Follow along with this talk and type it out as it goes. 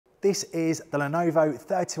This is the Lenovo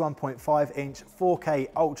 31.5 inch 4K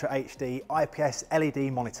Ultra HD IPS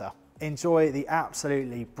LED monitor. Enjoy the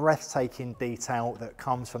absolutely breathtaking detail that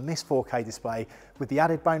comes from this 4K display, with the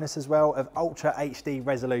added bonus as well of Ultra HD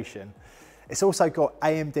resolution. It's also got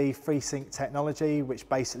AMD FreeSync technology, which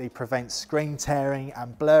basically prevents screen tearing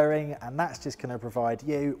and blurring, and that's just going to provide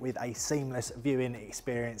you with a seamless viewing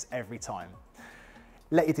experience every time.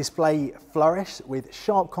 Let your display flourish with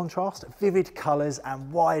sharp contrast, vivid colours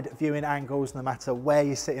and wide viewing angles no matter where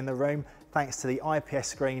you sit in the room, thanks to the IPS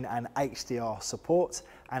screen and HDR support.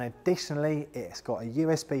 And additionally, it's got a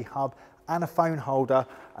USB hub and a phone holder,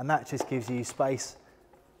 and that just gives you space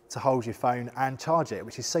to hold your phone and charge it,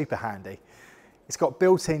 which is super handy. It's got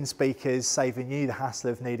built-in speakers, saving you the hassle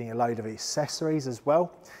of needing a load of accessories as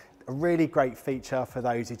well. A really great feature for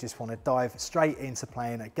those who just want to dive straight into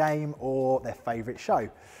playing a game or their favourite show.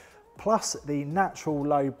 Plus, the natural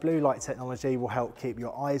low blue light technology will help keep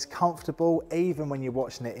your eyes comfortable even when you're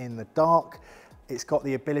watching it in the dark. It's got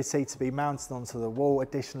the ability to be mounted onto the wall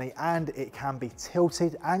additionally, and it can be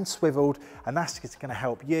tilted and swiveled, and that's just going to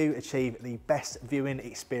help you achieve the best viewing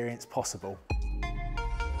experience possible.